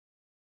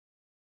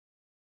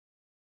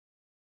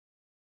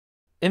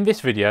In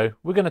this video,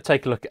 we're going to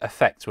take a look at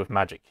effects with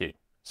MagicQ.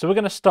 So we're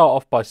going to start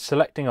off by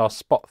selecting our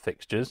spot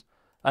fixtures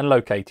and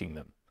locating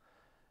them.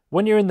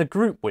 When you're in the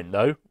group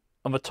window,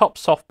 on the top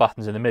soft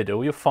buttons in the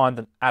middle, you'll find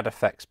an Add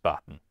Effects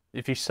button.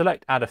 If you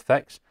select Add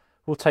Effects,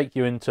 we'll take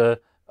you into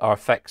our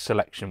effects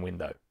selection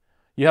window.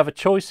 You have a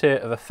choice here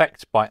of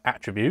effects by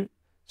attribute,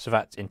 so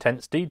that's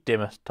intensity,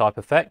 dimmer type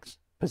effects,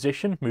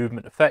 position,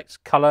 movement effects,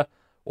 color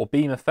or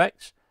beam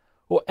effects,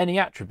 or any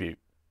attribute.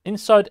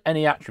 Inside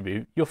any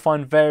attribute, you'll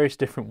find various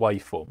different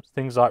waveforms,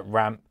 things like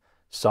ramp,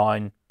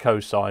 sine,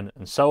 cosine,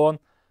 and so on.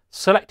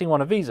 Selecting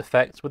one of these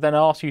effects will then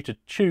ask you to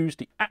choose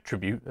the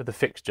attribute of the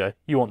fixture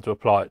you want to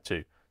apply it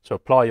to. So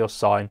apply your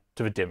sine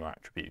to the dimmer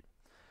attribute.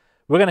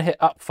 We're going to hit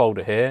Up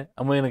folder here,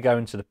 and we're going to go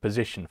into the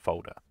Position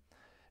folder.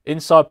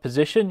 Inside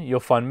Position, you'll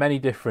find many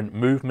different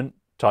movement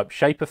type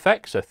shape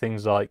effects, so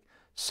things like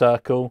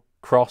circle,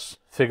 cross,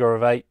 figure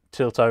of eight,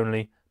 tilt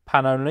only,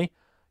 pan only.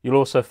 You'll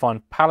also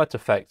find palette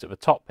effects at the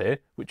top here,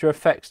 which are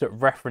effects that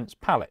reference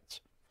palettes.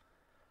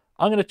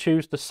 I'm going to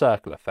choose the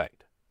circle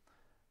effect.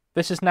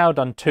 This has now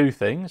done two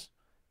things.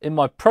 In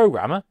my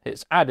programmer,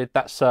 it's added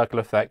that circle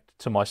effect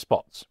to my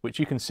spots, which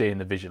you can see in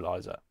the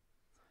visualizer.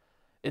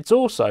 It's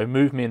also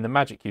moved me in the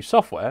MagicQ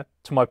software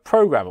to my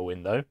programmer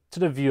window to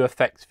the View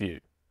Effects view.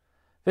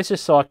 This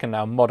is so I can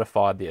now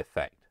modify the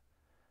effect.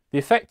 The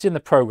effect's in the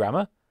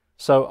programmer,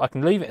 so I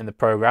can leave it in the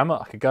programmer.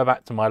 I could go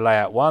back to my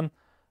layout one,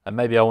 and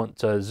maybe I want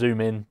to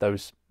zoom in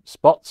those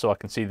spots so I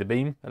can see the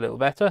beam a little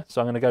better. So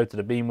I'm going to go to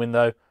the beam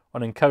window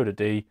on encoder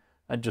D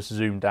and just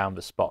zoom down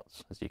the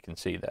spots, as you can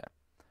see there.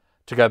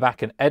 To go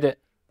back and edit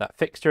that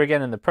fixture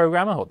again in the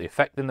programmer, or the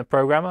effect in the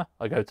programmer,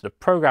 I go to the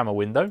programmer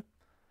window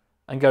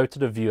and go to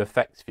the View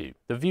Effects view.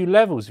 The View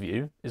Levels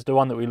view is the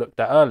one that we looked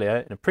at earlier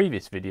in a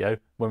previous video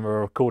when we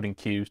were recording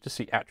cues to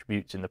see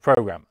attributes in the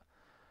programmer.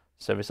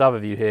 So this other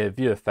view here,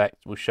 View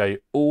Effects, will show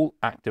you all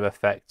active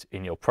effects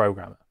in your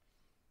programmer.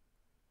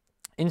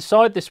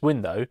 Inside this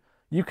window,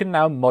 you can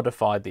now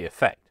modify the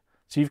effect.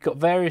 So you've got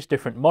various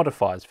different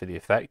modifiers for the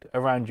effect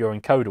around your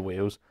encoder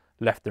wheels,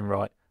 left and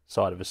right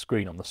side of the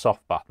screen on the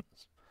soft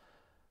buttons.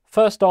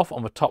 First off,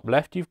 on the top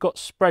left, you've got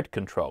spread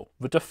control.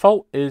 The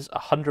default is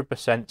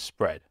 100%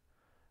 spread.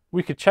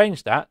 We could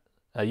change that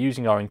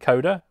using our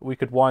encoder. We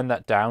could wind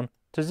that down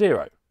to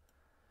 0.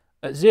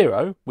 At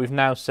 0, we've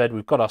now said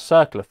we've got our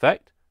circle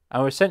effect,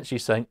 and we're essentially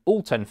saying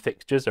all 10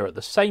 fixtures are at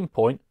the same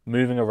point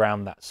moving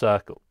around that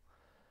circle.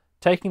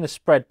 Taking the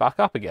spread back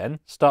up again,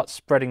 starts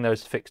spreading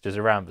those fixtures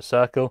around the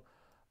circle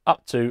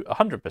up to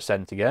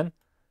 100% again,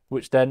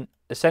 which then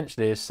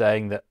essentially is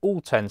saying that all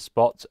 10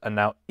 spots are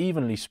now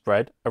evenly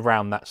spread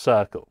around that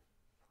circle.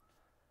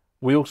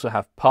 We also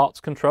have parts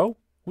control,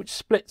 which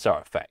splits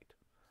our effect.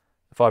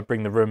 If I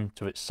bring the room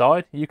to its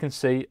side, you can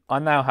see I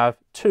now have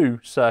two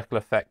circle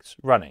effects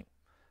running.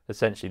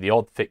 Essentially the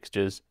odd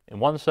fixtures in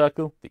one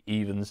circle, the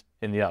evens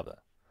in the other.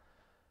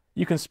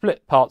 You can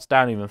split parts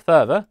down even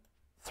further,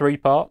 3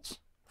 parts,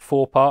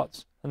 4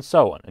 parts, and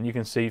so on. And you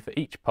can see for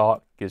each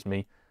part gives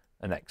me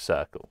a next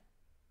circle.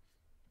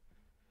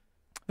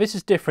 This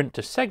is different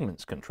to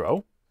segments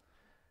control,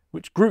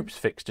 which groups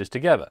fixtures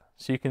together.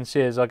 So you can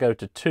see as I go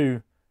to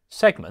 2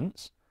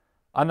 segments,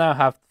 I now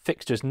have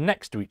fixtures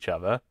next to each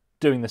other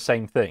doing the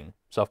same thing.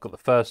 So I've got the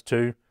first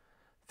 2,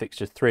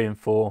 fixtures 3 and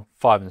 4,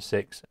 5 and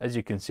 6, as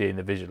you can see in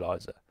the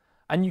visualizer.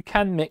 And you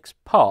can mix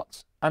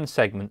parts and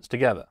segments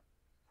together.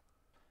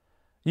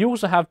 You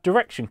also have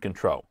direction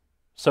control.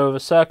 So with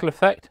a circle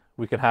effect,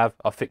 we can have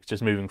our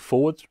fixtures moving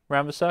forwards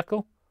around the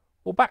circle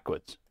or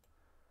backwards.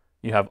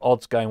 You have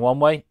odds going one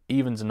way,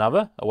 evens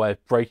another, a way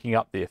of breaking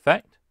up the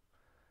effect.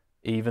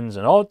 Evens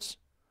and odds,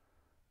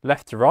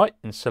 left to right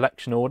in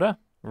selection order,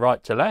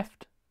 right to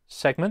left,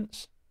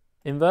 segments,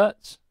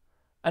 inverts,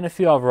 and a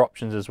few other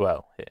options as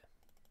well here.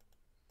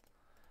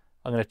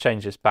 I'm going to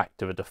change this back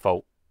to the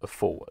default of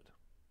forward.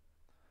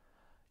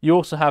 You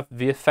also have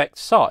the effect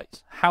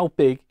size. How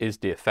big is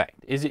the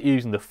effect? Is it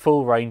using the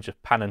full range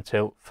of pan and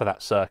tilt for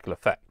that circle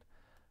effect?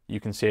 You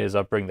can see as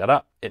I bring that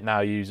up, it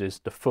now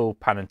uses the full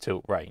pan and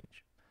tilt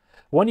range.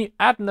 When you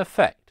add an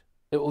effect,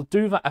 it will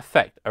do that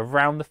effect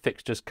around the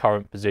fixture's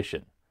current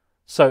position.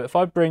 So if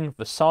I bring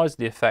the size of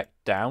the effect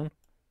down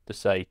to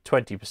say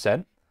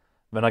 20%,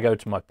 then I go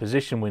to my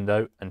position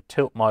window and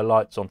tilt my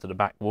lights onto the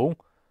back wall,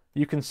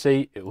 you can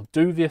see it will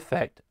do the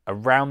effect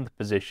around the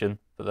position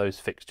that those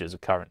fixtures are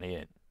currently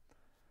in.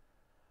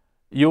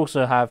 You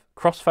also have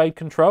crossfade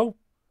control.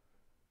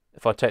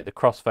 If I take the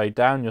crossfade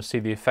down, you'll see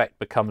the effect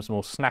becomes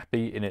more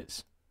snappy in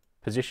its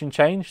position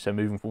change. So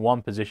moving from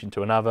one position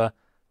to another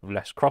with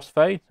less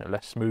crossfade, so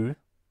less smooth.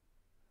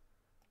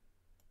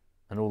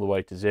 And all the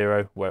way to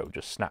 0, where it will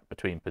just snap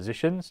between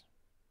positions.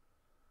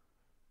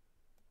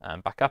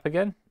 And back up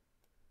again.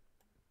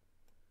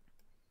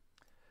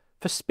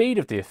 For speed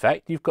of the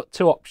effect, you've got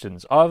 2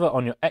 options. Either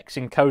on your X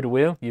encoder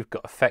wheel, you've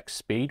got effect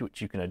speed, which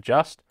you can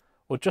adjust,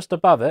 or just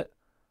above it,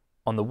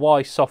 on the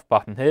Y soft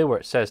button here where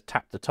it says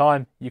tap to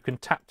time, you can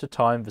tap to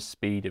time the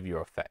speed of your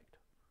effect.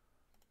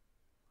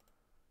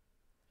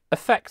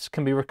 Effects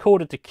can be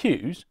recorded to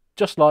cues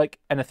just like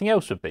anything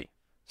else would be.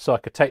 So I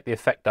could take the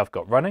effect I've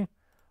got running,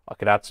 I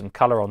could add some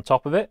colour on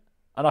top of it,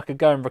 and I could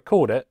go and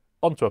record it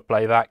onto a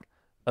playback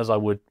as I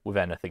would with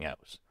anything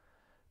else.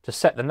 To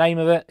set the name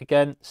of it,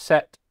 again,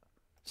 set,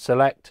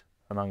 select,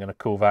 and I'm going to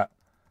call that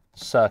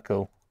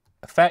circle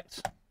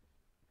effect.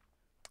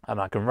 And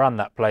I can run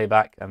that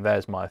playback, and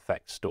there's my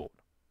effect stored.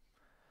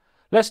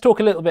 Let's talk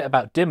a little bit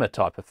about dimmer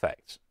type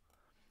effects.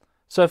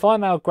 So if I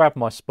now grab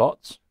my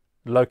spots,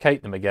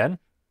 locate them again,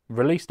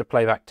 release the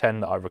playback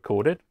 10 that I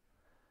recorded,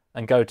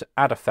 and go to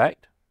add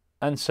effect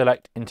and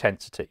select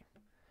intensity.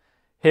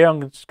 Here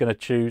I'm just going to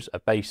choose a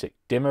basic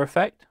dimmer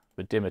effect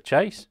with dimmer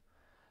chase,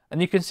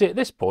 and you can see at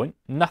this point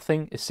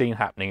nothing is seen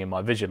happening in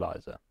my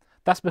visualizer.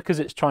 That's because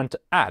it's trying to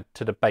add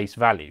to the base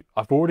value.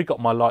 I've already got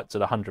my lights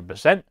at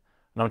 100% and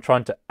I'm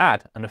trying to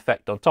add an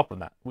effect on top of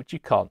that, which you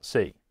can't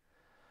see.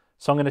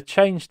 So I'm going to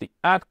change the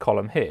add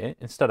column here,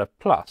 instead of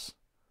plus,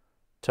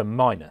 to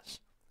minus,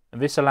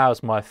 and this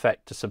allows my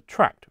effect to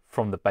subtract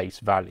from the base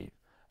value.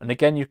 And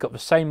again, you've got the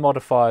same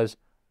modifiers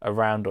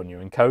around on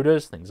your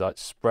encoders, things like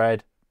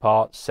spread,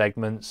 parts,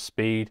 segments,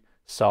 speed,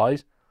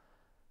 size,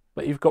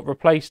 but you've got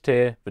replaced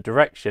here the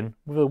direction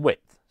with a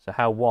width. So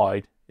how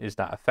wide is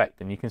that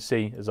effect? And you can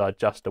see as I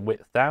adjust the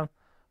width down,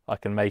 I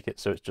can make it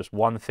so it's just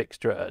one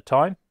fixture at a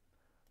time,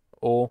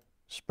 or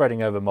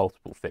spreading over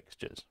multiple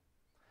fixtures.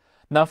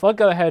 Now if I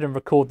go ahead and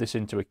record this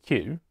into a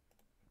queue,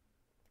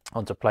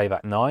 onto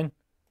playback 9,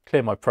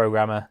 clear my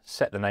programmer,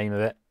 set the name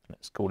of it,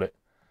 let's call it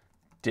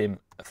dim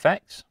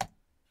effects,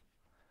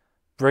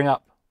 bring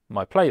up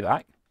my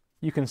playback,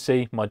 you can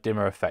see my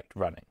dimmer effect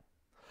running.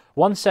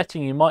 One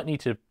setting you might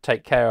need to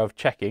take care of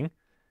checking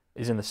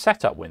is in the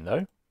setup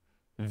window,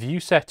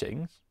 view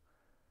settings,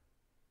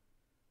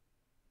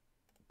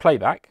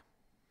 playback,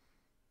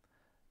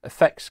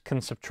 effects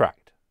can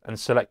subtract, and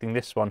selecting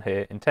this one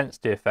here,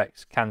 intensity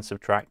effects can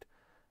subtract,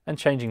 and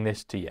changing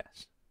this to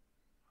yes.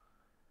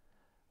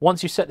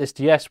 Once you set this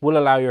to yes, will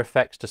allow your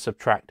effects to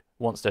subtract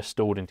once they're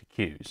stored into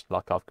queues,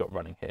 like I've got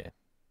running here.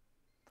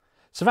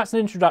 So that's an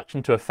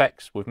introduction to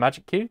effects with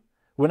MagicQ.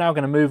 We're now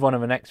going to move on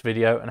in the next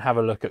video and have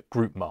a look at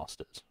group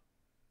masters.